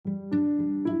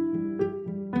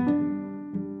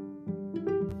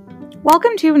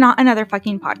Welcome to Not Another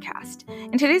Fucking Podcast.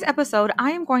 In today's episode,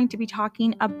 I am going to be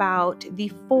talking about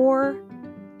the 4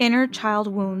 inner child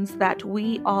wounds that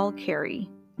we all carry.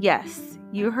 Yes,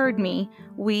 you heard me.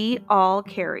 We all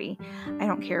carry. I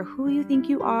don't care who you think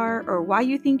you are or why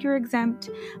you think you're exempt,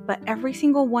 but every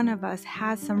single one of us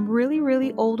has some really,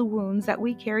 really old wounds that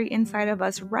we carry inside of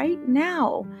us right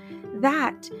now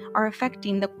that are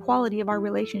affecting the quality of our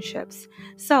relationships.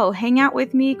 So hang out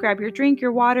with me, grab your drink,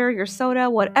 your water, your soda,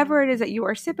 whatever it is that you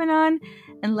are sipping on,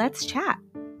 and let's chat.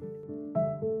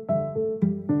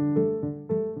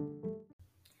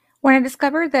 When I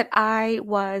discovered that I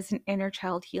was an inner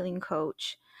child healing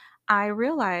coach, I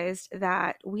realized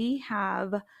that we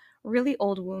have really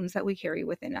old wounds that we carry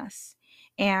within us.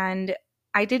 And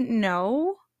I didn't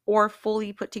know or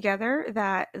fully put together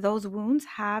that those wounds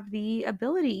have the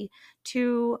ability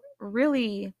to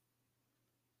really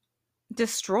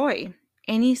destroy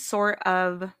any sort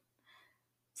of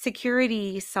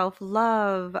security,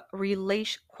 self-love,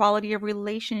 quality of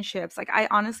relationships. Like, I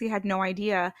honestly had no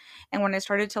idea. And when I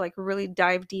started to really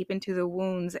dive deep into the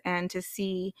wounds and to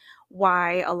see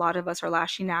why a lot of us are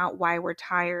lashing out, why we're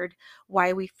tired,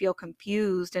 why we feel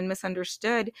confused and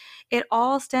misunderstood, it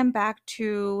all stemmed back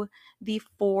to the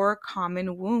 4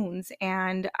 common wounds.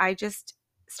 And I just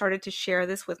started to share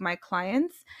this with my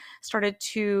clients, started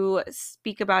to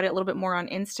speak about it a little bit more on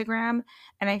Instagram.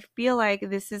 And I feel like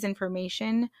this is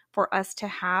information for us to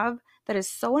have that is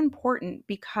so important,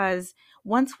 because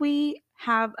once we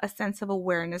have a sense of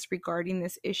awareness regarding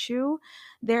this issue,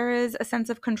 there is a sense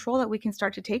of control that we can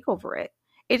start to take over it.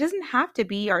 It doesn't have to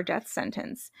be our death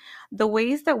sentence. The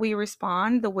ways that we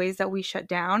respond, the ways that we shut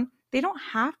down, they don't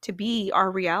have to be our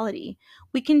reality.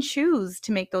 We can choose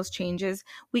to make those changes.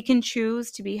 We can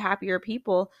choose to be happier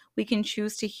people. We can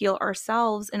choose to heal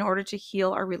ourselves in order to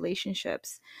heal our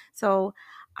relationships. So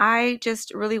I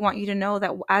just really want you to know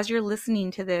that as you're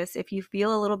listening to this, if you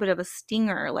feel a little bit of a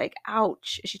stinger, like,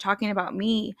 ouch, is she talking about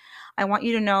me? I want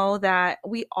you to know that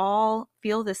we all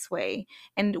feel this way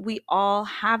and we all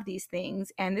have these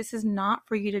things. And this is not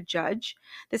for you to judge.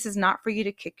 This is not for you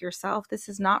to kick yourself. This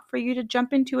is not for you to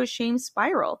jump into a shame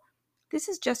spiral. This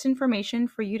is just information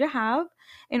for you to have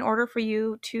in order for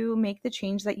you to make the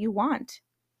change that you want.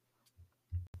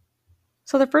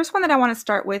 So the first one that I want to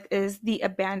start with is the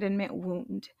abandonment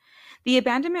wound. The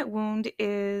abandonment wound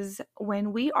is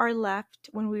when we are left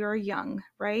when we are young,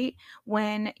 right?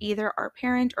 When either our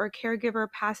parent or caregiver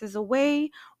passes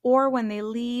away, or when they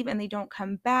leave and they don't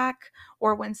come back,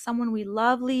 or when someone we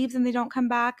love leaves and they don't come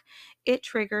back, it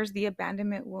triggers the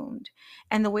abandonment wound.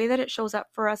 And the way that it shows up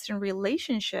for us in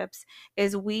relationships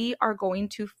is we are going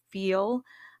to feel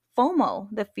FOMO,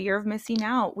 the fear of missing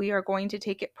out. We are going to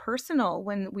take it personal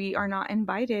when we are not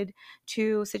invited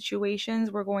to situations.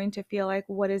 We're going to feel like,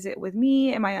 what is it with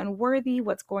me? Am I unworthy?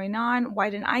 What's going on? Why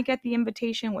didn't I get the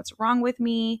invitation? What's wrong with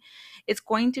me? It's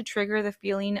going to trigger the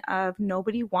feeling of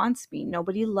nobody wants me,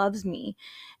 nobody loves me.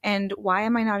 And why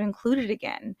am I not included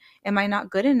again? Am I not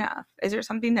good enough? Is there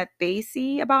something that they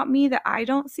see about me that I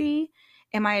don't see?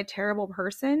 Am I a terrible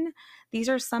person? These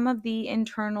are some of the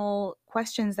internal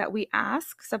questions that we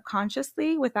ask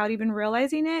subconsciously without even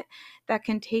realizing it, that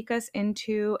can take us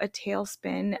into a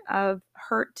tailspin of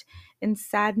hurt and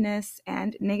sadness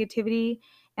and negativity.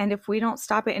 And if we don't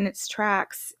stop it in its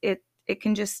tracks, it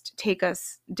can just take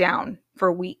us down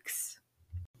for weeks.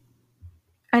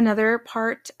 Another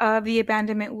part of the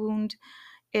abandonment wound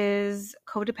is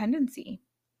codependency.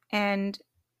 And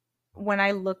when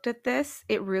I looked at this,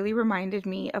 it really reminded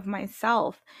me of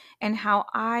myself and how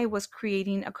I was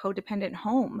creating a codependent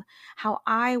home, how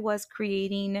I was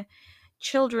creating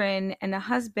children and a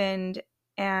husband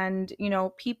and,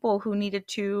 people who needed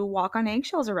to walk on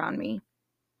eggshells around me.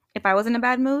 If I was in a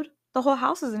bad mood, the whole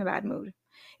house was in a bad mood.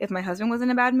 If my husband was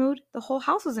in a bad mood, the whole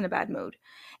house was in a bad mood.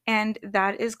 And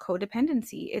that is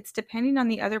codependency. It's depending on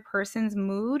the other person's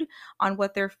mood, on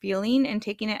what they're feeling, and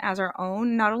taking it as our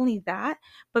own. Not only that,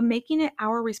 but making it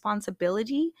our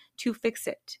responsibility to fix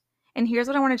it. And here's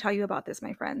what I want to tell you about this,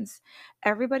 my friends.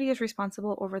 Everybody is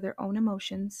responsible over their own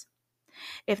emotions.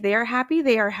 If they are happy,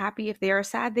 they are happy. If they are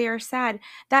sad, they are sad.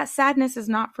 That sadness is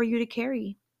not for you to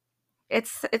carry.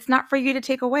 It's not for you to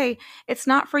take away. It's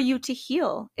not for you to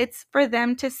heal. It's for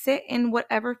them to sit in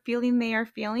whatever feeling they are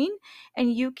feeling,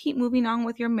 and you keep moving on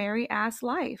with your merry ass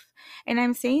life. And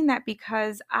I'm saying that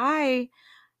because I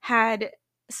had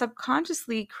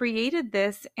subconsciously created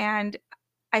this, and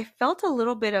I felt a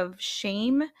little bit of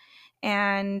shame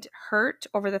and hurt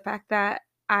over the fact that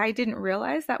I didn't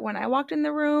realize that when I walked in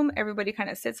the room, everybody kind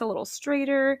of sits a little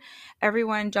straighter.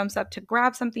 Everyone jumps up to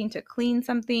grab something, to clean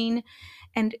something.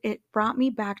 And it brought me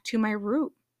back to my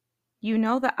root. You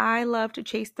know that I love to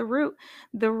chase the root.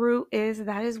 The root is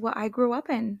that is what I grew up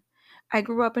in. I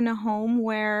grew up in a home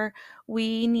where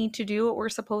we need to do what we're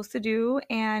supposed to do.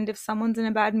 And if someone's in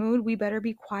a bad mood, we better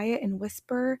be quiet and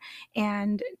whisper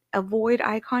and avoid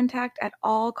eye contact at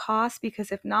all costs,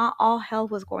 because if not, all hell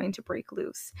was going to break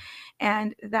loose.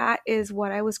 And that is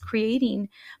what I was creating.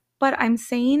 But I'm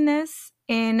saying this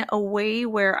in a way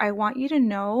where I want you to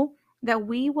know that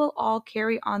we will all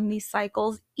carry on these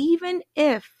cycles, even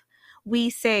if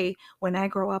we say, when I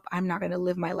grow up, I'm not going to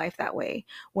live my life that way.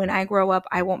 When I grow up,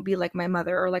 I won't be like my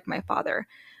mother or like my father.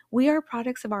 We are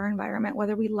products of our environment,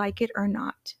 whether we like it or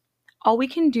not. All we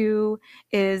can do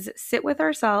is sit with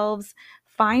ourselves,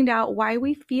 find out why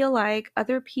we feel like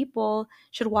other people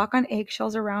should walk on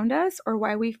eggshells around us, or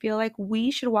why we feel like we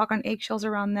should walk on eggshells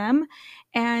around them,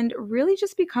 and really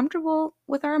just be comfortable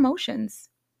with our emotions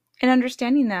and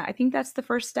understanding that. I think that's the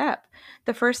first step.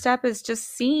 The first step is just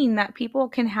seeing that people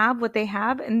can have what they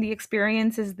have and the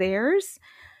experience is theirs.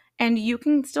 And you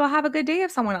can still have a good day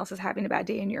if someone else is having a bad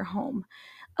day in your home.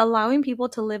 Allowing people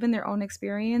to live in their own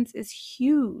experience is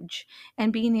huge.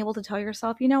 And being able to tell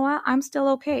yourself, you know what, I'm still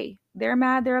okay. They're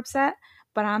mad, they're upset,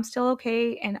 but I'm still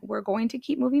okay. And we're going to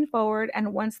keep moving forward.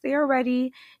 And once they are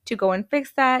ready to go and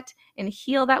fix that and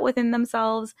heal that within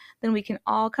themselves, then we can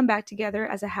all come back together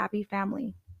as a happy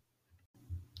family.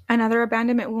 Another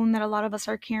abandonment wound that a lot of us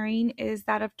are carrying is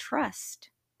that of trust.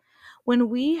 When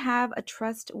we have a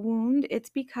trust wound, it's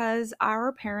because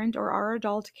our parent or our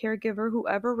adult caregiver,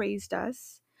 whoever raised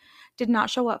us, did not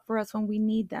show up for us when we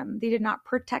need them. They did not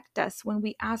protect us when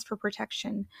we asked for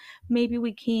protection. Maybe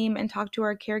we came and talked to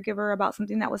our caregiver about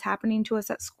something that was happening to us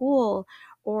at school,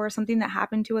 or something that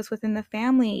happened to us within the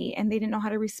family, and they didn't know how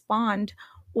to respond,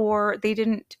 or they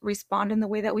didn't respond in the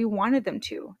way that we wanted them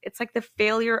to. It's like the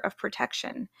failure of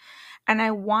protection. And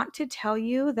I want to tell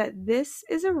you that this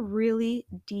is a really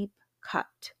deep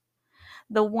cut.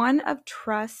 The one of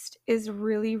trust is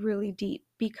really, really deep,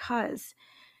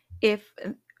 if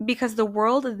because the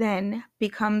world then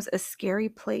becomes a scary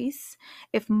place.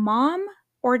 If mom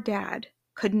or dad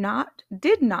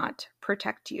did not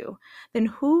protect you, then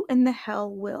who in the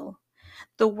hell will?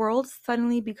 The world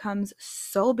suddenly becomes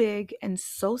so big and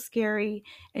so scary,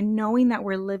 and knowing that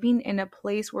we're living in a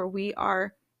place where we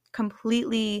are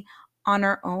completely on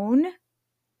our own,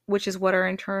 which is what our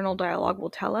internal dialogue will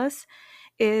tell us,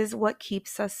 is what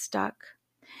keeps us stuck.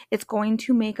 It's going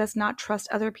to make us not trust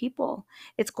other people.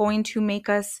 It's going to make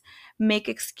us make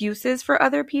excuses for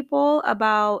other people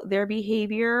about their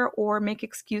behavior, or make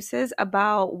excuses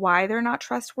about why they're not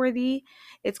trustworthy.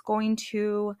 It's going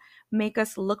to make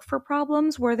us look for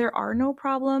problems where there are no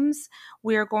problems.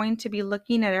 We are going to be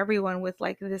looking at everyone with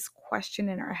like this question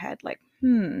in our head, like,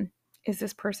 is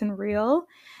this person real?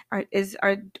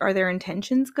 Are their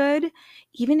intentions good?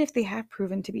 Even if they have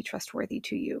proven to be trustworthy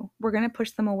to you, we're going to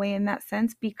push them away in that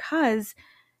sense, because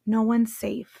no one's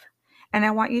safe. And I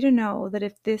want you to know that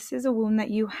if this is a wound that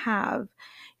you have,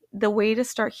 the way to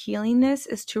start healing this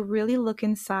is to really look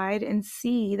inside and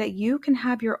see that you can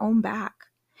have your own back,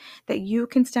 that you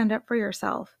can stand up for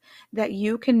yourself, that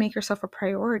you can make yourself a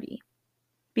priority,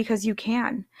 because you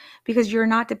can, because you're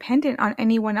not dependent on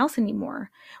anyone else anymore.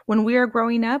 When we are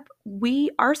growing up,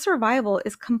 our survival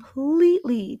is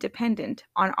completely dependent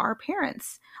on our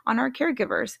parents, on our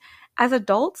caregivers. As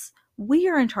adults, we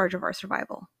are in charge of our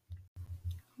survival.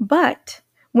 But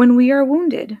when we are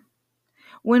wounded,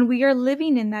 when we are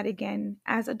living in that again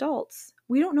as adults,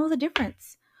 we don't know the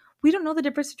difference. We don't know the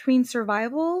difference between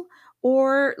survival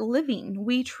or living.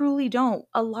 We truly don't.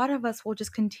 A lot of us will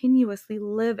just continuously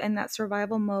live in that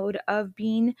survival mode of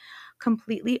being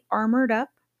completely armored up,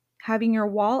 having your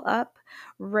wall up,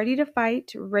 ready to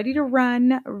fight, ready to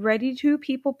run, ready to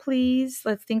people please.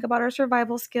 Let's think about our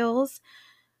survival skills.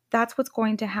 That's what's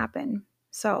going to happen.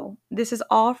 So, this is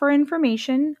all for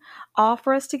information, all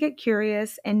for us to get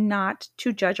curious and not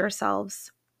to judge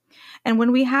ourselves. And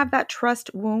when we have that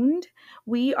trust wound,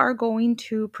 we are going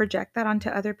to project that onto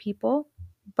other people.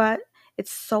 But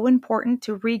it's so important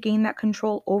to regain that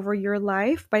control over your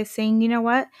life by saying, you know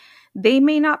what? They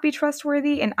may not be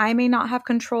trustworthy and I may not have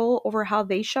control over how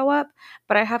they show up,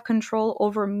 but I have control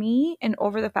over me and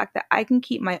over the fact that I can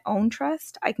keep my own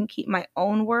trust, I can keep my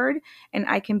own word, and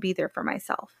I can be there for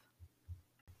myself.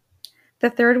 The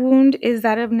third wound is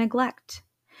that of neglect.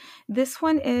 This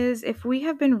one is if we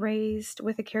have been raised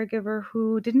with a caregiver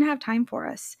who didn't have time for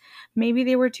us. Maybe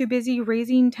they were too busy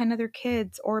raising 10 other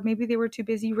kids, or maybe they were too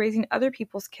busy raising other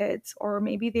people's kids, or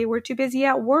maybe they were too busy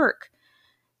at work.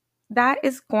 That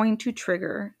is going to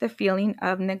trigger the feeling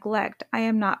of neglect. I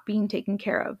am not being taken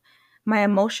care of. My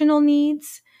emotional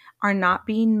needs are not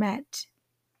being met.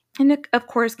 And it, of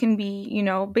course, can be,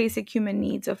 basic human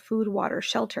needs of food, water,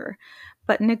 shelter.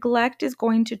 But neglect is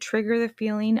going to trigger the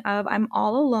feeling of I'm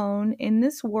all alone in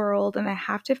this world and I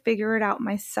have to figure it out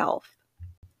myself.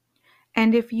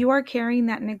 And if you are carrying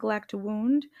that neglect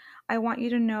wound, I want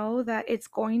you to know that it's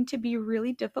going to be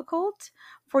really difficult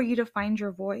for you to find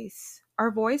your voice. Our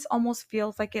voice almost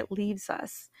feels like it leaves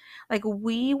us. Like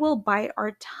we will bite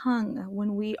our tongue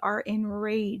when we are in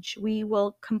rage. We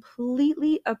will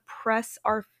completely oppress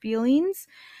our feelings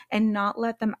and not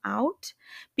let them out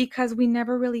because we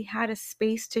never really had a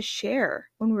space to share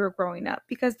when we were growing up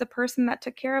because the person that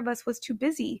took care of us was too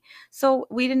busy, so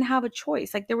we didn't have a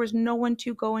choice. Like there was no one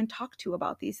to go and talk to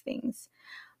about these things.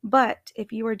 But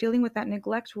if you are dealing with that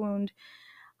neglect wound,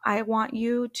 I want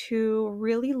you to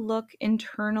really look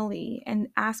internally and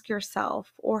ask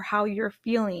yourself or how you're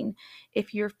feeling.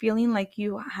 If you're feeling like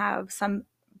you have some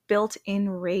built-in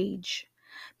rage,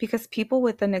 because people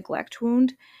with the neglect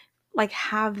wound like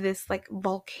have this like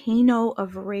volcano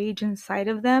of rage inside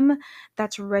of them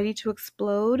that's ready to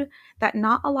explode that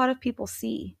not a lot of people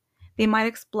see. They might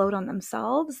explode on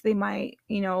themselves. They might,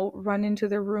 run into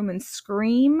their room and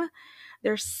scream.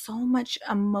 There's so much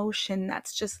emotion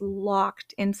that's just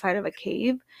locked inside of a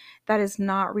cave that is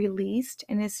not released.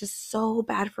 And it's just so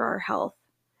bad for our health.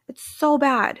 It's so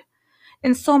bad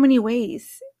in so many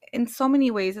ways. In so many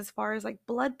ways, as far as like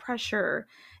blood pressure,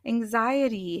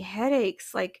 anxiety,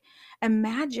 headaches. Like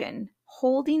imagine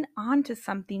holding on to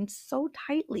something so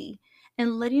tightly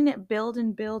and letting it build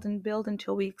and build and build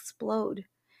until we explode.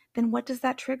 Then what does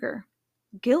that trigger?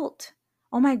 Guilt.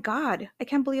 Oh my God, I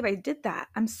can't believe I did that.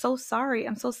 I'm so sorry.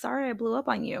 I'm so sorry I blew up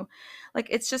on you. Like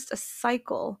it's just a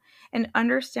cycle. And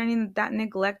understanding that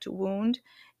neglect wound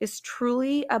is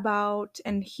truly about,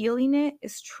 and healing it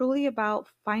is truly about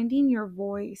finding your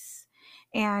voice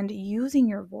and using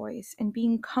your voice and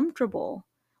being comfortable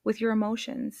with your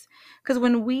emotions. Because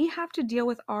when we have to deal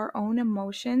with our own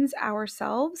emotions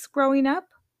ourselves growing up,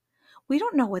 we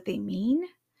don't know what they mean.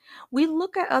 We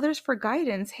look at others for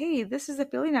guidance. Hey, this is a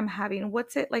feeling I'm having.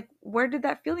 What's it like? Where did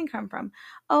that feeling come from?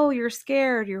 Oh, you're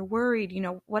scared, you're worried,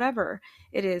 whatever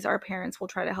it is. Our parents will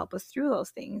try to help us through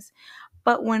those things.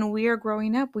 But when we are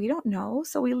growing up, we don't know.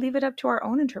 So we leave it up to our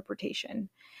own interpretation.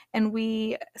 And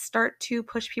we start to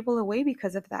push people away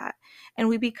because of that. And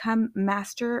we become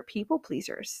master people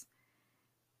pleasers.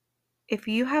 If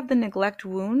you have the neglect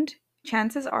wound,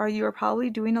 chances are you are probably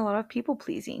doing a lot of people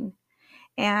pleasing.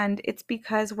 And it's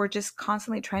because we're just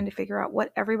constantly trying to figure out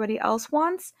what everybody else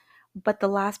wants. But the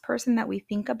last person that we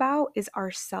think about is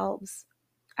ourselves.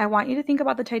 I want you to think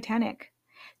about the Titanic.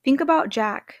 Think about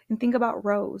Jack and think about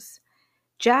Rose.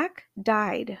 Jack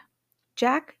died.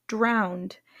 Jack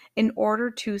drowned in order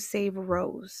to save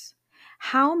Rose.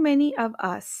 How many of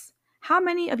us, how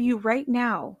many of you right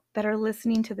now that are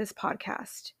listening to this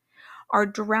podcast are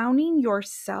drowning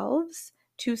yourselves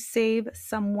to save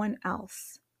someone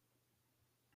else?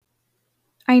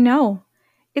 I know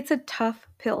it's a tough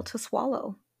pill to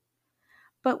swallow,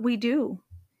 but we do.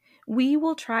 We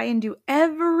will try and do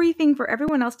everything for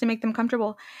everyone else to make them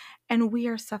comfortable, and we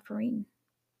are suffering.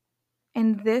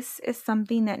 And this is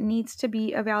something that needs to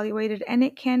be evaluated, and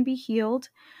it can be healed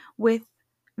with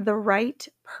the right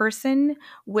person,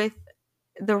 with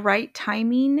the right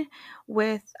timing,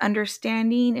 with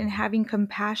understanding and having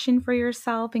compassion for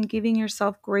yourself and giving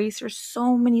yourself grace. There's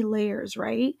so many layers,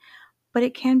 right? But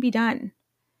it can be done.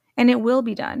 And it will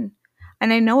be done.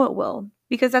 And I know it will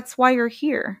because that's why you're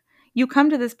here. You come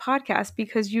to this podcast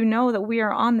because you know that we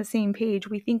are on the same page.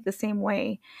 We think the same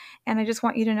way. And I just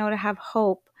want you to know to have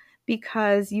hope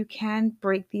because you can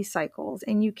break these cycles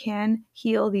and you can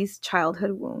heal these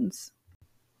childhood wounds.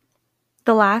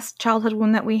 The last childhood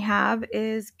wound that we have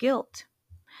is guilt.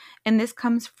 And this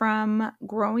comes from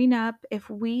growing up. If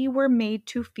we were made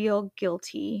to feel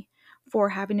guilty for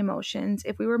having emotions,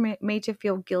 if we were made to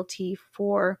feel guilty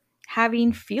for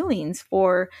having feelings,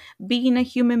 for being a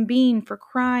human being, for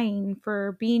crying,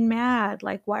 for being mad,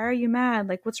 like, why are you mad?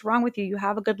 Like, what's wrong with you? You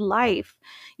have a good life.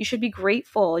 You should be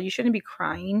grateful. You shouldn't be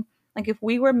crying. Like, if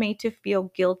we were made to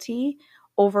feel guilty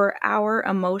over our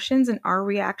emotions and our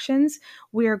reactions,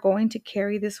 we are going to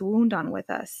carry this wound on with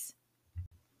us.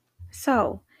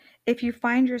 So, if you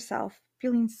find yourself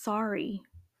feeling sorry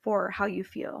for how you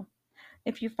feel,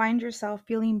 if you find yourself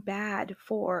feeling bad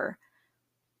for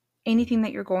anything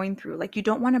that you're going through, like you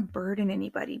don't want to burden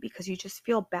anybody because you just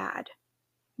feel bad,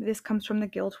 this comes from the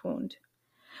guilt wound.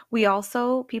 We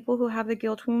also, people who have the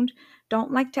guilt wound,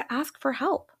 don't like to ask for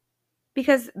help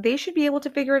because they should be able to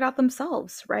figure it out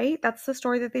themselves, right? That's the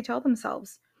story that they tell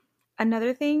themselves.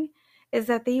 Another thing is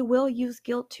that they will use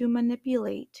guilt to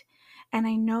manipulate. And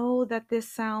I know that this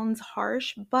sounds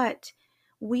harsh, but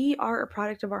We are a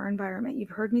product of our environment.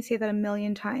 You've heard me say that a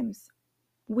million times.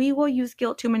 We will use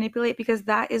guilt to manipulate because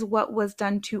that is what was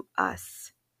done to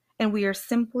us. And we are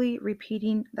simply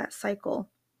repeating that cycle.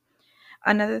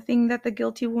 Another thing that the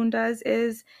guilty wound does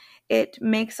is it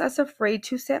makes us afraid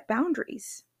to set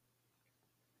boundaries.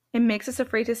 It makes us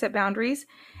afraid to set boundaries.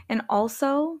 And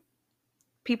also,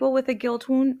 people with a guilt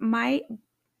wound might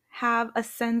have a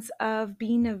sense of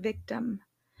being a victim.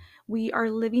 We are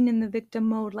living in the victim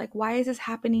mode. Like, why is this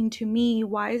happening to me?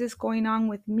 Why is this going on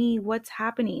with me? What's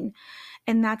happening?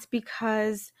 And that's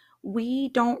because we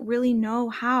don't really know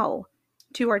how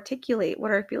to articulate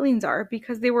what our feelings are,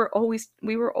 because we were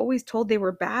always told they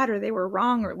were bad or they were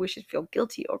wrong or we should feel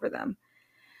guilty over them.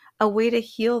 A way to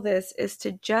heal this is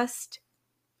to just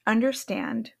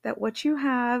understand that what you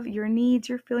have, your needs,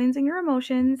 your feelings, and your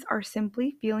emotions are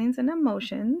simply feelings and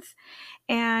emotions,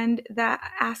 and that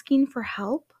asking for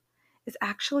help is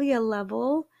actually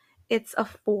it's a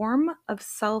form of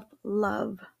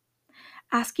self-love.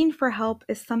 Asking for help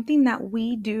is something that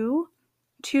we do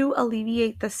to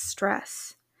alleviate the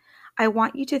stress. I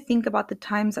want you to think about the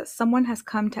times that someone has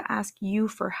come to ask you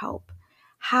for help.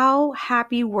 How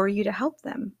happy were you to help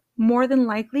them? More than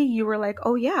likely, you were like,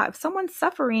 oh yeah, if someone's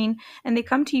suffering and they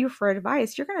come to you for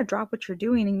advice, you're going to drop what you're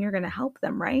doing and you're going to help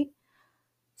them, right?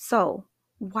 So,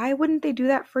 why wouldn't they do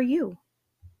that for you?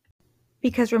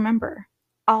 Because remember,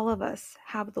 all of us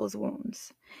have those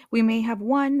wounds. We may have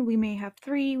one, we may have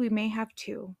three, we may have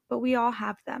two, but we all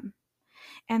have them.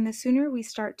 And the sooner we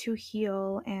start to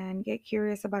heal and get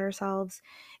curious about ourselves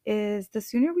is the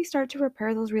sooner we start to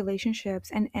repair those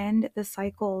relationships and end the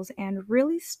cycles and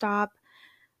really stop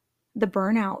the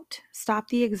burnout, stop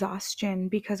the exhaustion,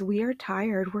 because we are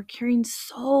tired. We're carrying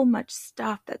so much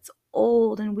stuff that's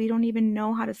old and we don't even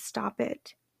know how to stop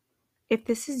it. If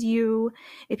this is you,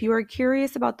 if you are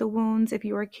curious about the wounds, if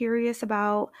you are curious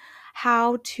about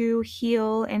how to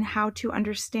heal and how to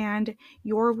understand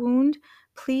your wound,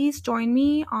 please join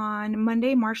me on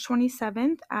Monday, March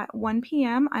 27th at 1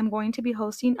 p.m. I'm going to be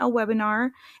hosting a webinar.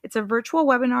 It's a virtual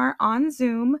webinar on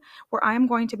Zoom where I'm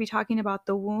going to be talking about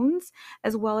the wounds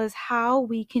as well as how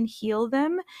we can heal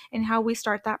them and how we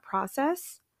start that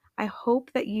process. I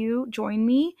hope that you join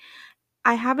me.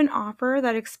 I have an offer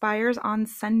that expires on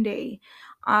Sunday.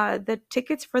 The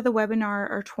tickets for the webinar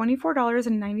are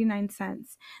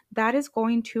 $24.99. That is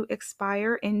going to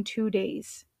expire in 2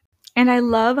 days. And I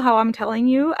love how I'm telling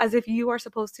you as if you are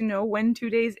supposed to know when 2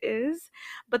 days is,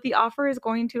 but the offer is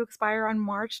going to expire on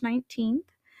March 19th,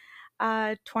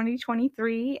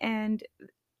 2023, and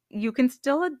you can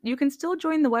still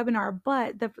join the webinar,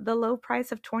 but the low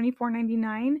price of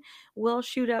 $24.99 will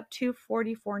shoot up to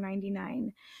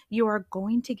 $44.99. You are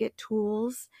going to get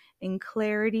tools and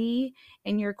clarity,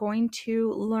 and you're going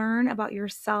to learn about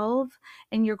yourself,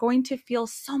 and you're going to feel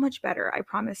so much better. I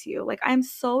promise you. Like, I'm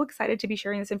so excited to be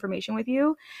sharing this information with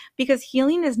you because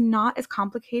healing is not as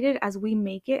complicated as we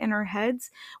make it in our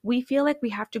heads. We feel like we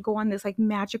have to go on this like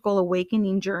magical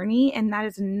awakening journey, and that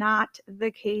is not the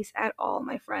case at all,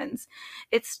 my friends.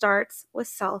 It starts with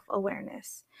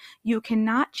self-awareness. You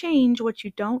cannot change what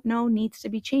you don't know needs to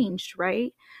be changed,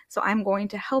 right? So I'm going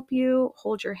to help you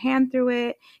hold your hand through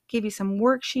it, give you some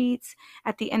worksheets.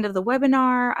 At the end of the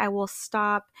webinar, I will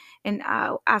stop and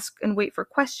ask and wait for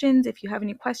questions. If you have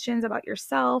any questions about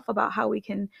yourself, about how we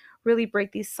can really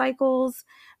break these cycles,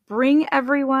 bring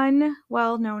everyone.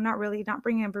 Well, no, not really, not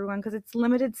bring everyone because it's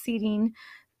limited seating.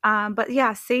 But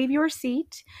yeah, save your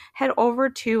seat. Head over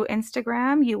to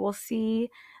Instagram. You will see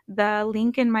the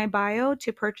link in my bio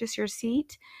to purchase your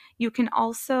seat. You can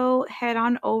also head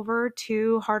on over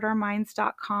to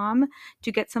heartourminds.com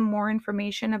to get some more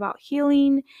information about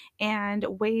healing and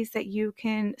ways that you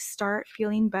can start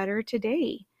feeling better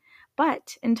today.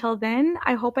 But until then,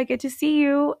 I hope I get to see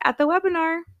you at the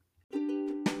webinar.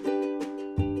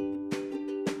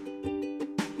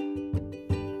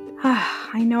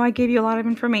 I know I gave you a lot of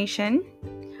information.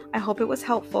 I hope it was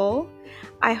helpful.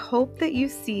 I hope that you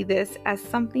see this as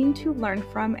something to learn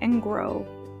from and grow,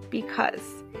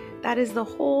 because that is the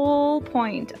whole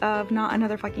point of Not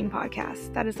Another Fucking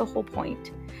Podcast. That is the whole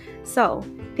point. So,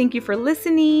 thank you for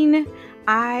listening.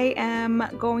 I am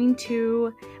going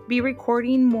to be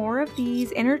recording more of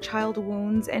these inner child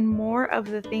wounds and more of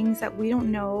the things that we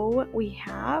don't know we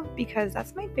have, because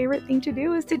that's my favorite thing to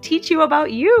do, is to teach you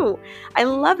about you. I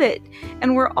love it.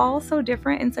 And we're all so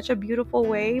different in such a beautiful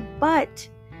way, but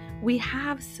we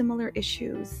have similar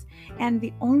issues. And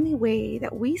the only way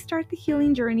that we start the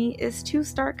healing journey is to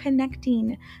start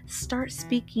connecting, start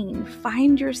speaking,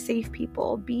 find your safe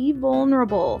people, be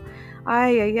vulnerable.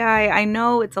 I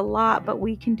know it's a lot, but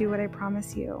we can do it, I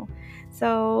promise you.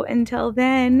 So until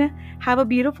then, have a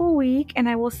beautiful week, and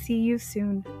I will see you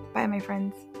soon. Bye, my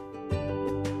friends.